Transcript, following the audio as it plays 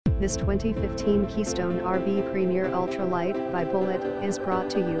This 2015 Keystone RV Premier Ultra Lite by Bullet is brought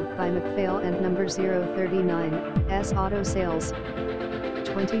to you by McPhail and number 039S Auto Sales.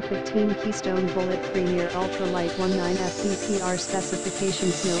 2015 Keystone Bullet Premier Ultra Lite 19 FDPR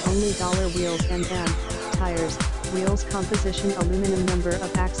specifications: no only dollar wheels and tires, wheels composition aluminum, number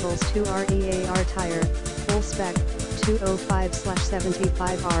of axles 2 REAR tire, full spec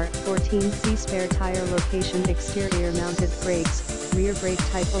 205/75R 14C spare tire location, exterior mounted brakes, rear brake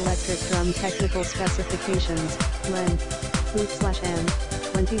type, electric drum. Technical specifications: length foot/m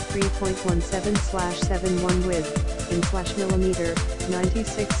 23.17/71 width in/millimeter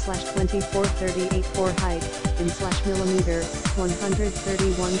 96/2438/4 height in/millimeter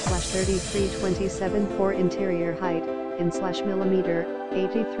 131/3327/4 interior height in/millimeter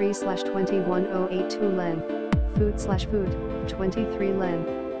 83/21082 length foot/foot 23 length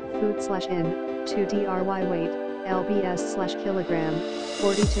foot/in 2 dry weight lbs/kilogram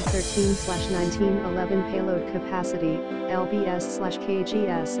 40 to 13/1911 payload capacity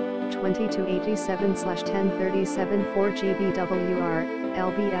lbs/kgs 20 to 87/1037 4 gbwr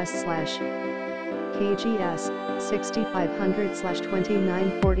lbs/kgs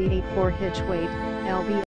 6500/2948 4 hitch weight lbs